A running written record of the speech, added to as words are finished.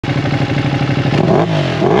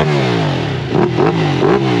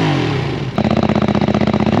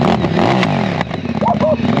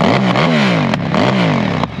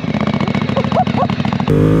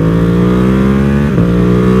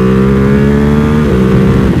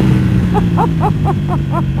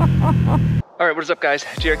What is up, guys?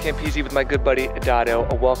 JaretCampisi with my good buddy Dado.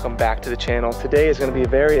 Welcome back to the channel. Today is going to be a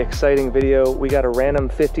very exciting video. We got a random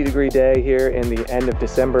 50-degree day here in the end of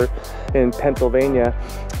December in Pennsylvania.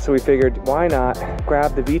 So we figured, why not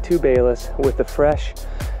grab the V2 Bayliss with the fresh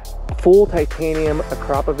full titanium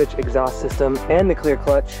Akra exhaust system and the clear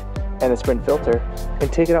clutch and the sprint filter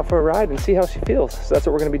and take it out for a ride and see how she feels. So that's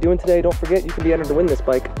what we're going to be doing today. Don't forget, you can be entered to win this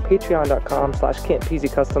bike.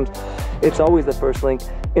 Patreon.com/Campisi Customs. It's always the first link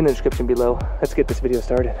in the description below. Let's get this video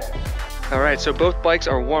started. All right, so both bikes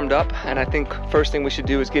are warmed up, and I think first thing we should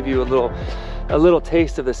do is give you a little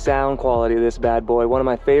taste of the sound quality of this bad boy. One of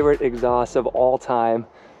my favorite exhausts of all time.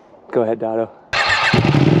 Go ahead, Dado.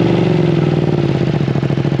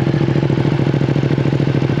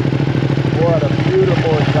 What a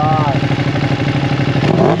beautiful exhaust.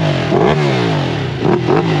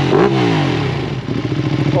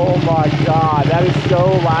 Oh my God, that is so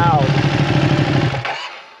loud.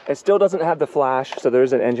 It still doesn't have the flash, so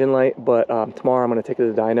there's an engine light, but tomorrow I'm gonna take it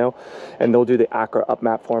to the dyno and they'll do the Akra up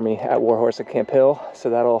map for me at Warhorse at Camp Hill. So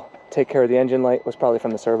that'll take care of the engine light. It was probably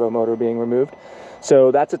from the servo motor being removed.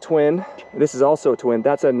 So that's a twin. This is also a twin.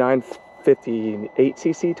 That's a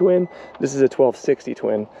 958cc twin. This is a 1260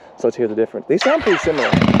 twin. So let's hear the difference. They sound pretty similar.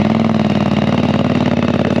 This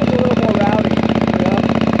one's a little more rowdy, you know?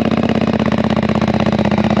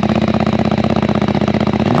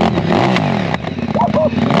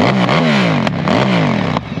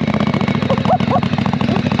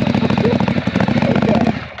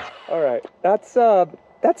 Okay. All right. That's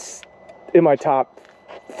in my top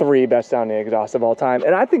 3 best sounding exhausts of all time,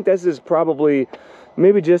 and I think this is probably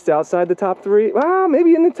maybe just outside the top 3. Well,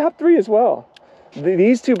 maybe in the top 3 as well.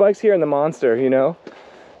 These two bikes here in the Monster, you know,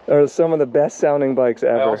 are some of the best sounding bikes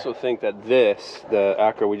ever. I also think that the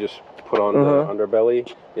Akra we just put on the underbelly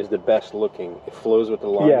is the best looking. It flows with the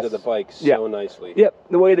lines of the bike so nicely. Yep,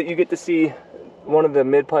 the way that you get to see one of the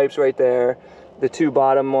mid pipes right there, the 2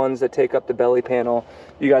 bottom ones that take up the belly panel.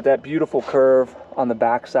 You got that beautiful curve on the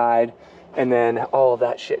back side, and then all of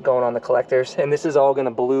that shit going on the collectors. And this is all gonna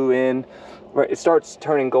blue in. Right, it starts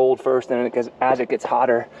turning gold first, and as it gets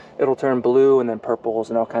hotter, it'll turn blue and then purples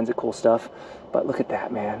and all kinds of cool stuff. But look at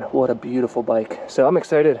that, man. What a beautiful bike. So I'm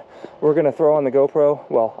excited. We're gonna throw on the GoPro.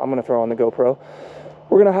 Well, I'm gonna throw on the GoPro.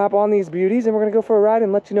 We're gonna hop on these beauties and we're gonna go for a ride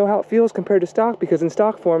and let you know how it feels compared to stock, because in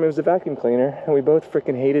stock form, it was a vacuum cleaner and we both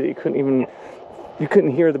freaking hated it. You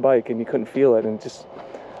couldn't hear the bike and you couldn't feel it, and just,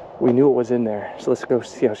 we knew it was in there. So let's go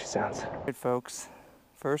see how she sounds. All right, folks,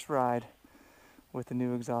 first ride with the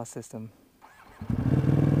new exhaust system.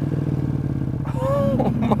 Oh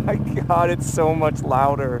my God, it's so much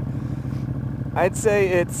louder. I'd say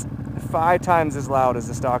it's 5 times as loud as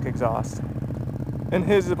the stock exhaust. And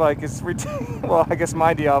his bike is, well, I guess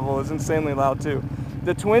my Diavolo is insanely loud too.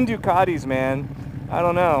 The twin Ducatis, man, I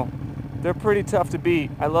don't know. They're pretty tough to beat.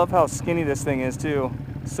 I love how skinny this thing is too.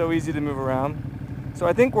 So easy to move around. So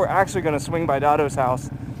I think we're actually gonna swing by Dado's house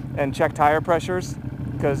and check tire pressures,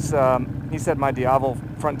 because he said my Diavolo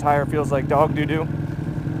front tire feels like dog doo-doo.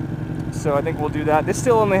 So I think we'll do that. This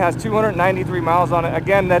still only has 293 miles on it.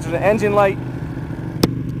 Again, that's an engine light.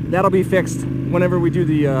 That'll be fixed whenever we do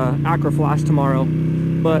the Akra flash tomorrow.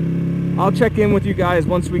 But I'll check in with you guys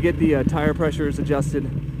once we get the tire pressures adjusted.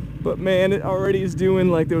 But man, it already is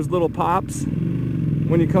doing like those little pops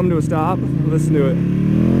when you come to a stop. Listen to it.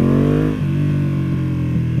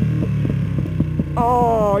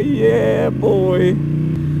 Oh yeah, boy.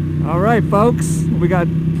 All right, folks, we got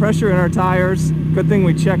pressure in our tires. Good thing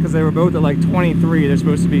we checked, because they were both at like 23. They're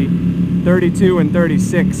supposed to be 32 and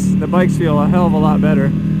 36. The bikes feel a hell of a lot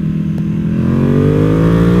better.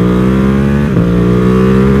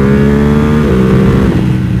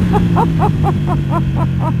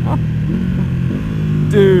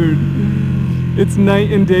 Dude, it's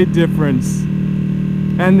night and day difference.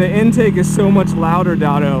 And the intake is so much louder,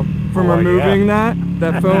 Dado, from removing that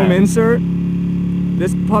foam insert.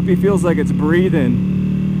 This puppy feels like it's breathing.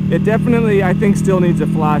 It definitely, I think, still needs a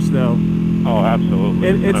flash though. Oh,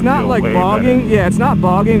 absolutely. It's not like bogging. Better. Yeah, it's not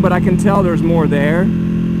bogging, but I can tell there's more there.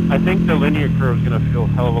 I think the linear curve is going to feel a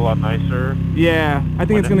hell of a lot nicer. Yeah, I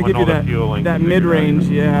think it's going to give you that mid-range,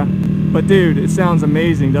 yeah. But dude, it sounds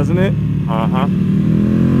amazing, doesn't it? Uh-huh.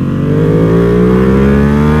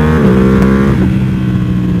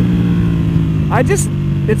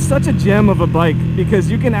 It's such a gem of a bike, because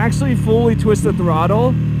you can actually fully twist the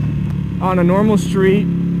throttle on a normal street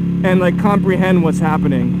and like comprehend what's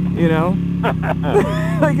happening, you know?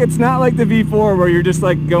 Like, it's not like the V4 where you're just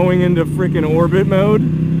like going into freaking orbit mode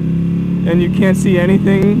and you can't see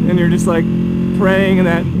anything and you're just like praying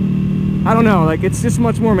that, I don't know, like it's just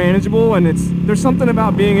much more manageable, and there's something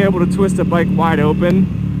about being able to twist a bike wide open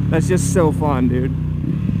That's just so fun, dude.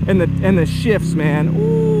 And the shifts, man.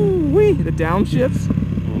 Ooh wee, the downshifts.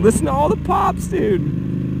 Listen to all the pops,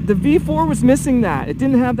 dude. The V4 was missing that. It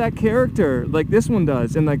didn't have that character like this one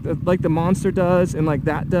does, and like the Monster does, and like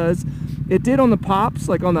that does. It did on the pops,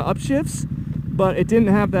 like on the upshifts, but it didn't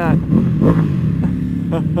have that.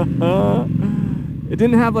 It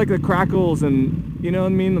didn't have like the crackles and, you know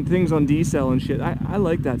what I mean, the things on D-cell and shit. I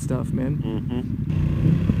like that stuff, man.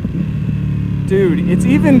 Dude, it's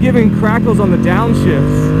even giving crackles on the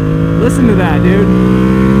downshifts. Listen to that, dude.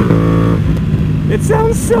 It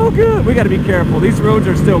sounds so good. We gotta be careful. These roads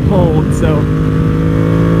are still cold, so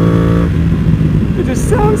it just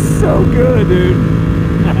sounds so good, dude.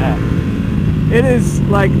 It is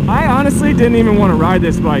like, I honestly didn't even want to ride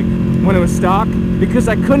this bike when it was stock because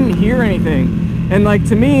I couldn't hear anything. And like,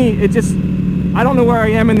 to me, it just, I don't know where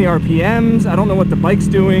I am in the RPMs. I don't know what the bike's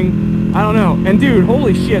doing. I don't know. And dude,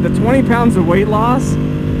 holy shit, the 20 pounds of weight loss,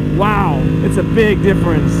 wow, it's a big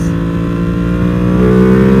difference.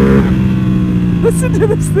 Listen to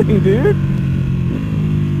this thing, dude.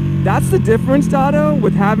 That's the difference, Dotto,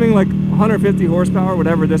 with having like 150 horsepower,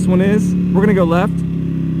 whatever this one is. We're gonna go left.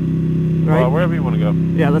 Right? Well, wherever you want to go.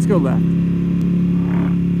 Yeah, let's go left.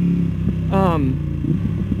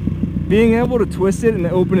 Being able to twist it and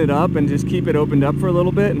open it up and just keep it opened up for a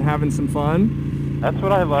little bit and having some fun. That's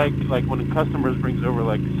what I like when customers brings over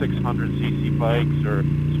like 600cc bikes or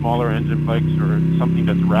smaller engine bikes or something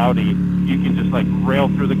that's rowdy, you can just like rail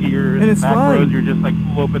through the gears. And it's back fun. roads, you're just like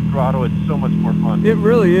full open throttle. It's so much more fun. It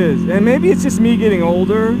really is. And maybe it's just me getting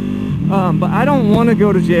older, but I don't want to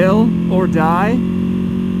go to jail or die.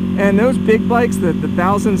 And those big bikes, the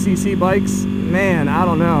 1000cc bikes, man, I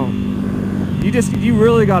don't know. You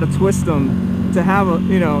really got to twist them to have a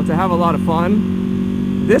lot of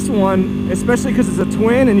fun. This one, especially because it's a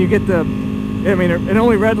twin and you get the, I mean, it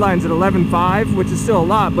only redlines at 11.5, which is still a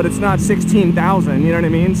lot, but it's not 16,000, you know what I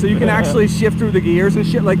mean? So you can actually shift through the gears and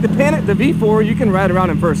shit. Like the V4, you can ride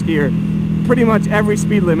around in first gear pretty much every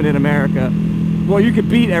speed limit in America. Well, you could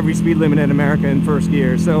beat every speed limit in America in first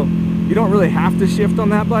gear, so you don't really have to shift on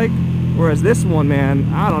that bike. Whereas this one,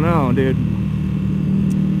 man, I don't know, dude.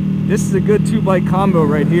 This is a good two-bike combo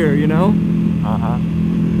right here, you know?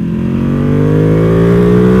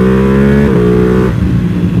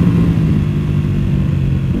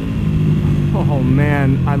 Oh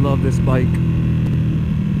man, I love this bike.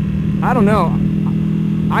 I don't know.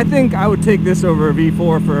 I think I would take this over a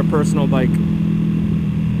V4 for a personal bike.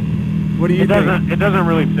 What do you think? It doesn't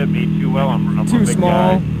really fit me too well. I'm too a big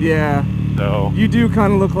small. guy, yeah. So you do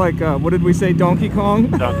kind of look like what did we say? Donkey Kong.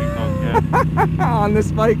 Donkey Kong, yeah. On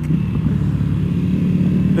this bike.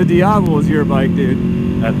 The Diablo is your bike,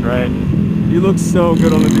 dude. That's right. You look so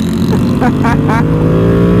good on the.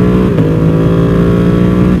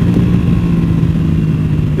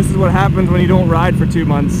 This is what happens when you don't ride for 2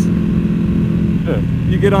 months.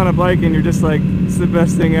 You get on a bike and you're just like, it's the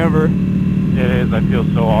best thing ever. It is. I feel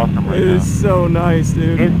so awesome right now. It is so nice,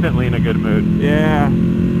 dude. Instantly in a good mood. Yeah.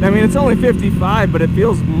 I mean, it's only 55, but it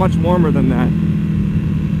feels much warmer than that.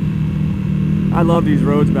 I love these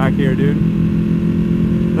roads back here, dude.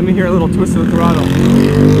 Let me hear a little twist of the throttle.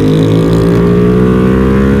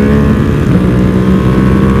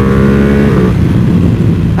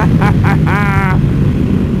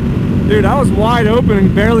 Dude, I was wide open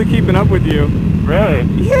and barely keeping up with you. Really?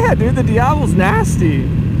 Yeah, dude, the Diablo's nasty.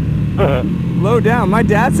 Low down. My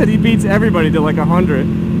dad said he beats everybody to like 100.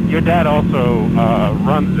 Your dad also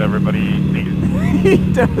runs everybody he sees. He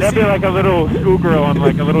does. That'd be like a little schoolgirl on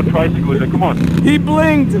like a little tricycle. He's like, come on. He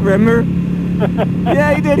blinked, remember?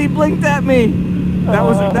 Yeah, he did. He blinked at me. That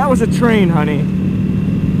was a train, honey.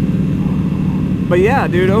 But yeah,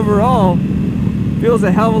 dude, overall, feels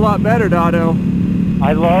a hell of a lot better, Dotto.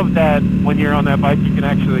 I love that when you're on that bike, you can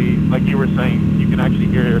actually, like you were saying, you can actually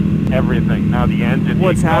hear everything. Now the engine,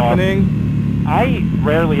 what's happening? I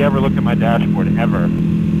rarely ever look at my dashboard, ever.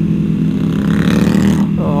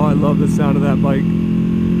 Oh, I love the sound of that bike.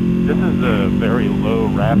 This is a very low,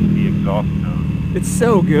 raspy exhaust tone. It's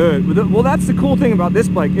so good. Well, that's the cool thing about this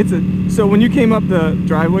bike. So when you came up the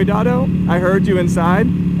driveway, Dotto, I heard you inside,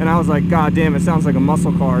 and I was like, God damn, it sounds like a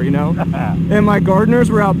muscle car, you know? And my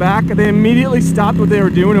gardeners were out back, and they immediately stopped what they were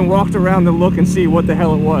doing and walked around to look and see what the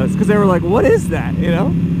hell it was. Because they were like, what is that, you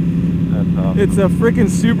know? That's awesome. It's a freaking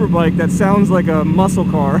super bike that sounds like a muscle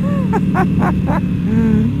car.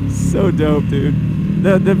 So dope, dude.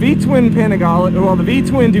 The V-twin Panigale, well, the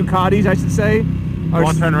V-twin Ducatis, I should say. You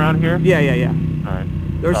want to turn around here? Yeah. Alright.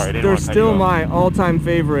 They're still my all-time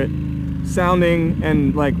favorite sounding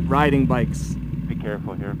and like riding bikes. Be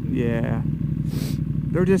careful here. Yeah.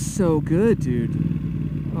 They're just so good, dude.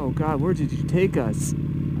 Oh God, where did you take us?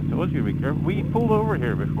 told you to be careful. We pulled over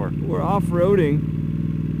here before. We're off-roading.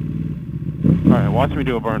 All right, watch me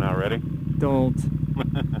do a burnout. Ready? Don't.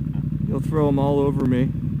 You'll throw them all over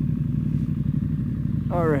me.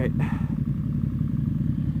 All right.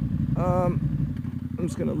 I'm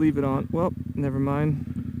just gonna leave it on. Well, never mind.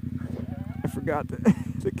 I forgot that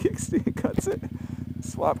the kickstand cuts it.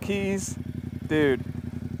 Swap keys. Dude,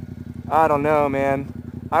 I don't know, man.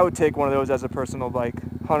 I would take one of those as a personal bike,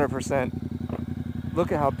 100%.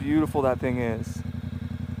 Look at how beautiful that thing is.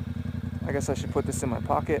 I guess I should put this in my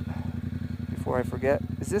pocket before I forget.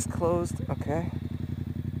 Is this closed? Okay.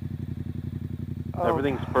 Oh.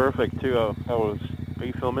 Everything's perfect too. Are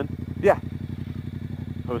you filming? Yeah.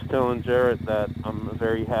 I was telling Jaret that I'm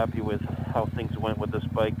very happy with how things went with this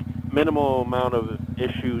bike. Minimal amount of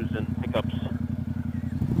issues and hiccups.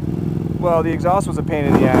 Well, the exhaust was a pain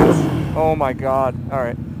in the ass. Oh my god.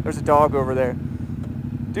 Alright, there's a dog over there.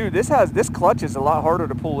 Dude, this clutch is a lot harder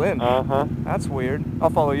to pull in. Uh-huh. That's weird. I'll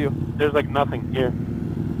follow you. There's like nothing here.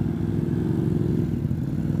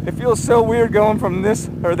 It feels so weird going from this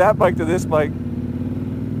or that bike to this bike.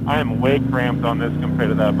 I am way cramped on this compared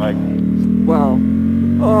to that bike. Wow.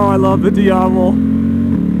 Oh, I love the Diablo.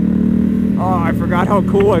 Oh, I forgot how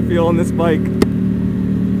cool I feel on this bike.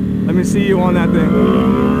 Let me see you on that thing.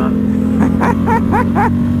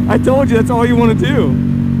 I told you that's all you want to do.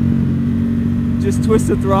 Just twist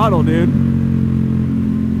the throttle, dude.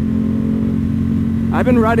 I've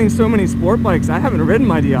been riding so many sport bikes, I haven't ridden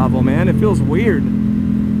my Diablo, man. It feels weird.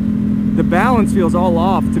 The balance feels all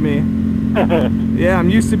off to me. Yeah, I'm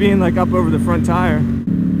used to being like up over the front tire.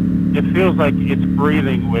 It feels like it's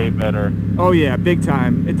breathing way better. Oh yeah, big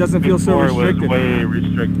time. It doesn't feel so restricted. Before it was way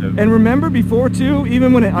restrictive. And remember before too,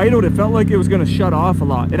 even when it idled, it felt like it was going to shut off a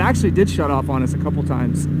lot. It actually did shut off on us a couple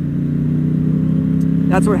times.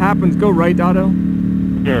 That's what happens. Go right, Dotto.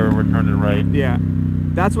 Yeah, we're turning right. Yeah.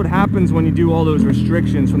 That's what happens when you do all those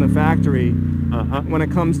restrictions from the factory. When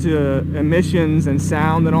it comes to emissions and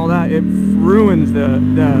sound and all that, it ruins the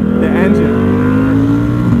engine.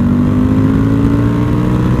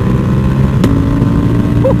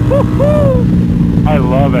 I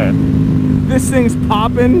love it. This thing's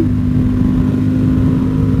popping.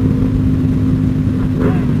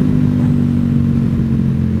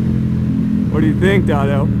 What do you think,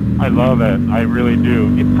 Dotto? I love it. I really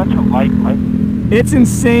do. It's such a light bike. It's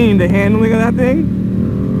insane, the handling of that thing.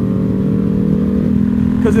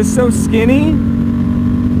 Because it's so skinny.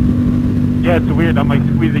 Yeah, it's weird. I'm like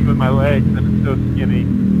squeezing with my legs and it's so skinny.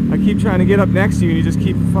 I keep trying to get up next to you and you just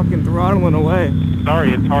keep fucking throttling away.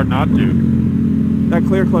 Sorry, it's hard not to. That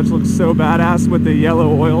clear clutch looks so badass with the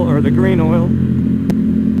yellow oil or the green oil.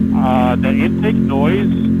 The intake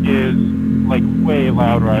noise is like way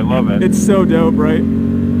louder. I love it. It's so dope, right?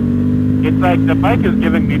 It's like the bike is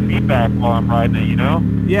giving me feedback while I'm riding it, you know?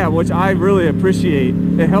 Yeah, which I really appreciate.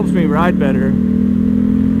 It helps me ride better.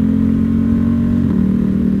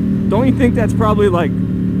 Don't you think that's probably like,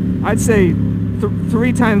 I'd say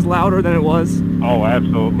 3 times louder than it was? Oh,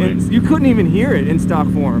 absolutely. You couldn't even hear it in stock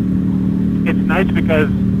form. It's nice because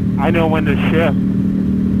I know when to shift.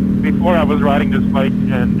 Before I was riding this bike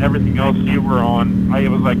and everything else you were on, I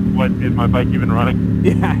was like, what, is my bike even running?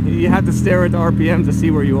 Yeah, you have to stare at the RPM to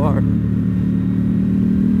see where you are.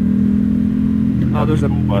 Oh, there's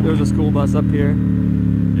a school bus up here.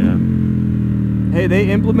 Yeah. Hey, they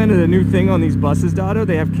implemented a new thing on these buses, Dotto.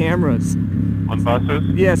 They have cameras. On buses?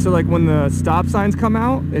 Yeah, so like when the stop signs come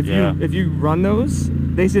out, if you run those,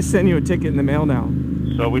 they just send you a ticket in the mail now.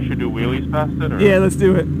 So we should do wheelies past it? Or? Yeah, let's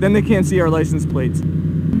do it. Then they can't see our license plates.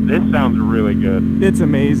 This sounds really good. It's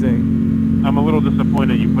amazing. I'm a little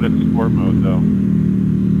disappointed you put it in sport mode, though.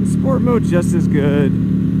 The sport mode's just as good.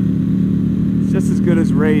 It's just as good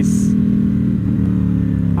as race.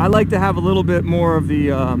 I like to have a little bit more of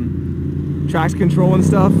the traction control and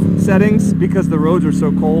stuff settings because the roads are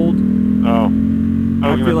so cold. Oh.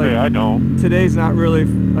 I feel like I don't. Today's not really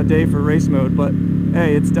a day for race mode, but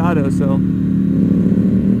hey, it's Dotto, so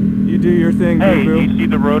you do your thing. Hey, boo-boo. you see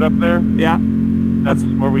the road up there? Yeah. That's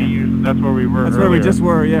where we were. That's earlier. where we just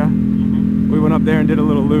were. Yeah. We went up there and did a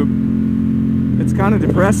little loop. It's kind of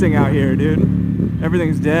depressing out here, dude.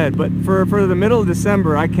 Everything's dead. But for the middle of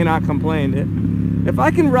December, I cannot complain. If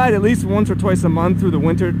I can ride at least once or twice a month through the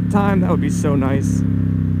winter time, that would be so nice.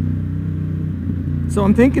 So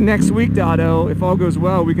I'm thinking next week, Dotto, if all goes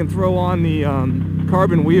well, we can throw on the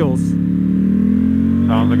carbon wheels.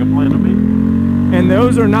 Sounds like a plan to me. And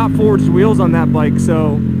those are not forged wheels on that bike,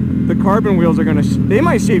 so the carbon wheels are gonna, they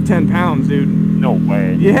might shave 10 pounds, dude. No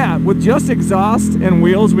way. Yeah, with just exhaust and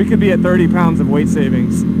wheels, we could be at 30 pounds of weight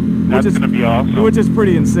savings. That's gonna be awesome. Which is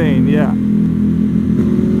pretty insane, yeah.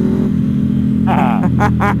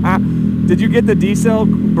 Did you get the D-cell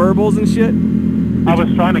burbles and shit? I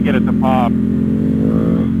was trying to get it to pop.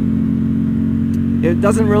 It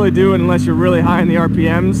doesn't really do it unless you're really high in the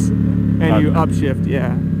RPMs and you upshift,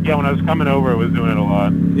 yeah. Yeah, when I was coming over, it was doing it a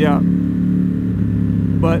lot. Yeah.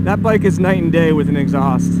 But that bike is night and day with an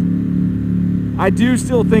exhaust. I do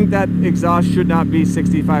still think that exhaust should not be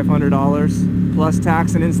 $6,500 plus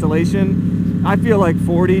tax and installation. I feel like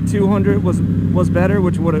 $4,200 was better,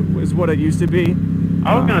 which is what it used to be.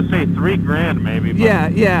 I was gonna say $3,000 maybe. But yeah.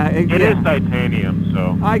 It is titanium,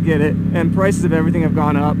 so. I get it, and prices of everything have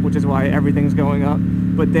gone up, which is why everything's going up.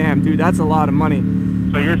 But damn, dude, that's a lot of money.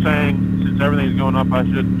 So you're saying since everything's going up, I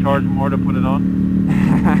should charge more to put it on?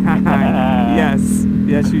 Yes,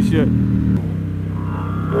 you should.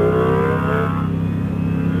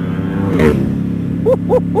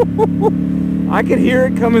 I could hear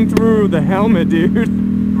it coming through the helmet, dude.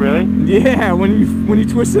 Really? Yeah, when you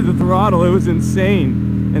twisted the throttle, it was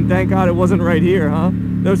insane. And thank God it wasn't right here, huh?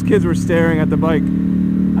 Those kids were staring at the bike.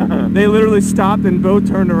 They literally stopped and both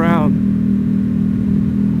turned around.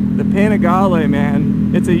 The Panigale,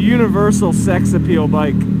 man. It's a universal sex appeal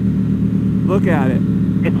bike. Look at it.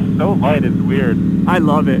 It's so light, it's weird. I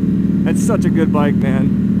love it. It's such a good bike,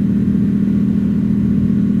 man.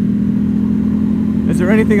 Is there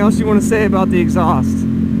anything else you want to say about the exhaust?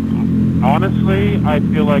 Honestly, I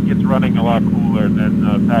feel like it's running a lot cooler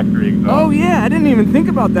than factory exhaust. Oh yeah, I didn't even think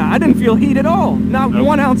about that. I didn't feel heat at all. Not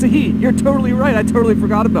 1 ounce of heat. You're totally right. I totally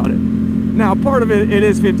forgot about it. Now, part of it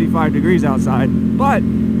is 55 degrees outside. But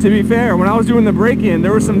to be fair, when I was doing the break-in,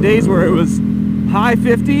 there were some days where it was high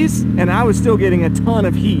 50s, and I was still getting a ton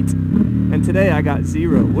of heat. And today I got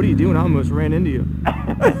 0. What are you doing? I almost ran into you.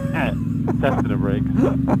 Testing the brakes.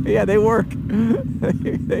 Yeah, they work.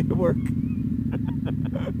 They work.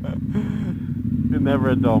 Never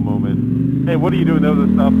a dull moment. Hey, what are you doing over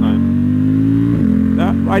the stop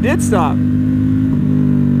sign? I did stop.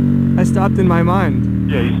 I stopped in my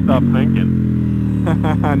mind. Yeah, you stopped thinking.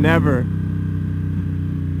 Never.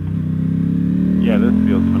 Yeah, this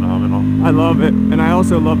feels phenomenal. I love it, and I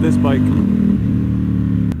also love this bike.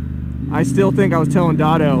 I still think, I was telling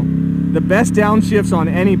Dado, the best downshifts on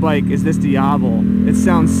any bike is this Diavel. It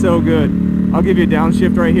sounds so good. I'll give you a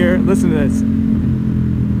downshift right here. Listen to this.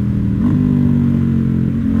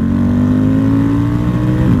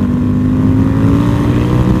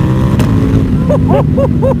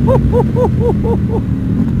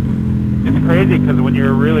 It's crazy because when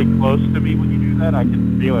you're really close to me when you do that, I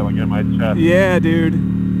can feel it like in my chest. Yeah, dude.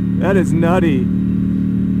 That is nutty.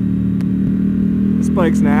 This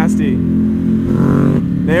bike's nasty.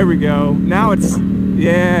 There we go. Now it's,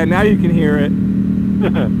 yeah, now you can hear it.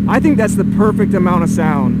 I think that's the perfect amount of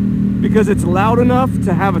sound because it's loud enough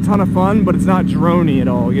to have a ton of fun, but it's not drony at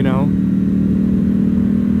all, you know?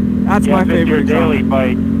 That's my favorite example. Your daily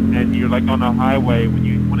bike and you're like on a highway,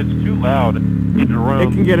 when it's too loud, it drums.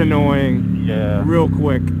 It can get annoying. Yeah. Real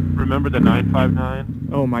quick. Remember the 959?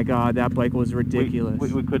 Oh my God, that bike was ridiculous.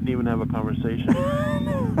 We couldn't even have a conversation.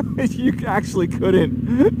 You actually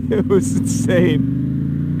couldn't. It was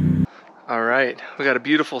insane. All right, we got a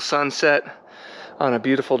beautiful sunset on a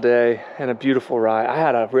beautiful day and a beautiful ride. I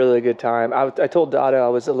had a really good time. I told Dada I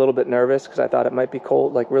was a little bit nervous because I thought it might be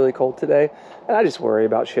cold, like really cold today. And I just worry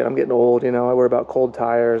about shit. I'm getting old, you know. I worry about cold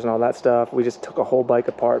tires and all that stuff. We just took a whole bike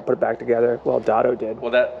apart, put it back together. Well, Dado did.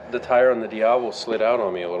 Well, the tire on the Diavel slid out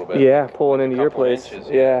on me a little bit. Yeah, pulling into your place. Inches,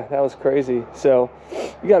 yeah, that was crazy. So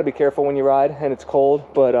you got to be careful when you ride and it's cold,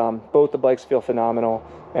 but both the bikes feel phenomenal.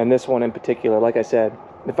 And this one in particular, like I said,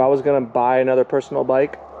 if I was going to buy another personal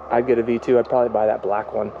bike, I'd get a V2. I'd probably buy that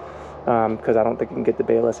black one because I don't think you can get the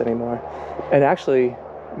Bayliss anymore. And actually,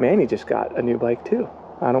 Manny just got a new bike too.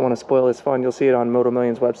 I don't want to spoil his fun. You'll see it on Moto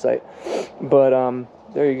Million's website. But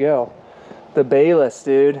there you go. The Bayliss,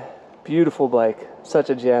 dude. Beautiful bike.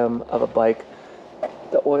 Such a gem of a bike.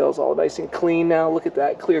 The oil's all nice and clean now. Look at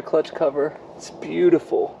that clear clutch cover. It's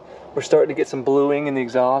beautiful. We're starting to get some bluing in the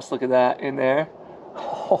exhaust. Look at that in there.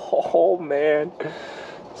 Oh, man.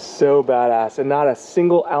 So badass. And not a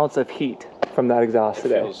single ounce of heat from that exhaust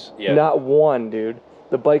today. Not one, dude.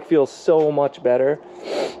 The bike feels so much better.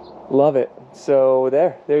 Love it. So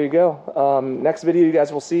there you go. Next video you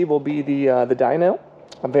guys will see will be the dyno.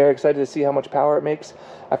 I'm very excited to see how much power it makes.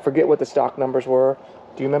 I forget what the stock numbers were.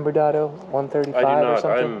 Do you remember, Dado? 135 or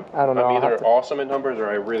something? I don't know. I'm either awesome at numbers or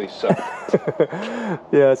I really suck.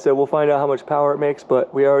 Yeah, so we'll find out how much power it makes,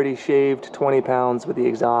 but we already shaved 20 pounds with the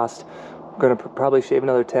exhaust. We're going to probably shave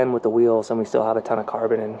another 10 with the wheels, and we still have a ton of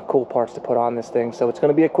carbon and cool parts to put on this thing. So it's going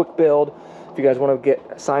to be a quick build. If you guys want to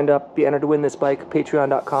get signed up, be entered to win this bike,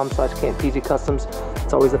 patreon.com/CampisiCustoms.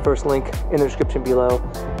 It's always the first link in the description below.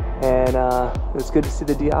 And it was good to see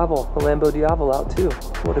the Diavel, the Lambo Diavel out too.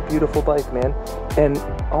 What a beautiful bike, man. And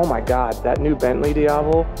oh my God, that new Bentley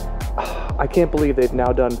Diavel, I can't believe they've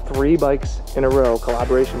now done 3 bikes in a row,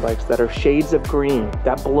 collaboration bikes that are shades of green.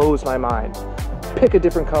 That blows my mind. Pick a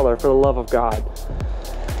different color for the love of God.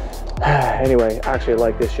 Anyway, actually I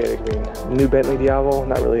like this shade of green. New Bentley Diavel,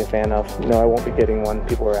 not really a fan of. No, I won't be getting one.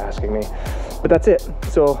 People were asking me. But that's it.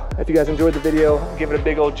 So if you guys enjoyed the video, give it a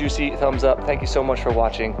big old juicy thumbs up. Thank you so much for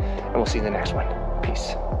watching, and we'll see you in the next one.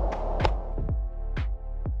 Peace.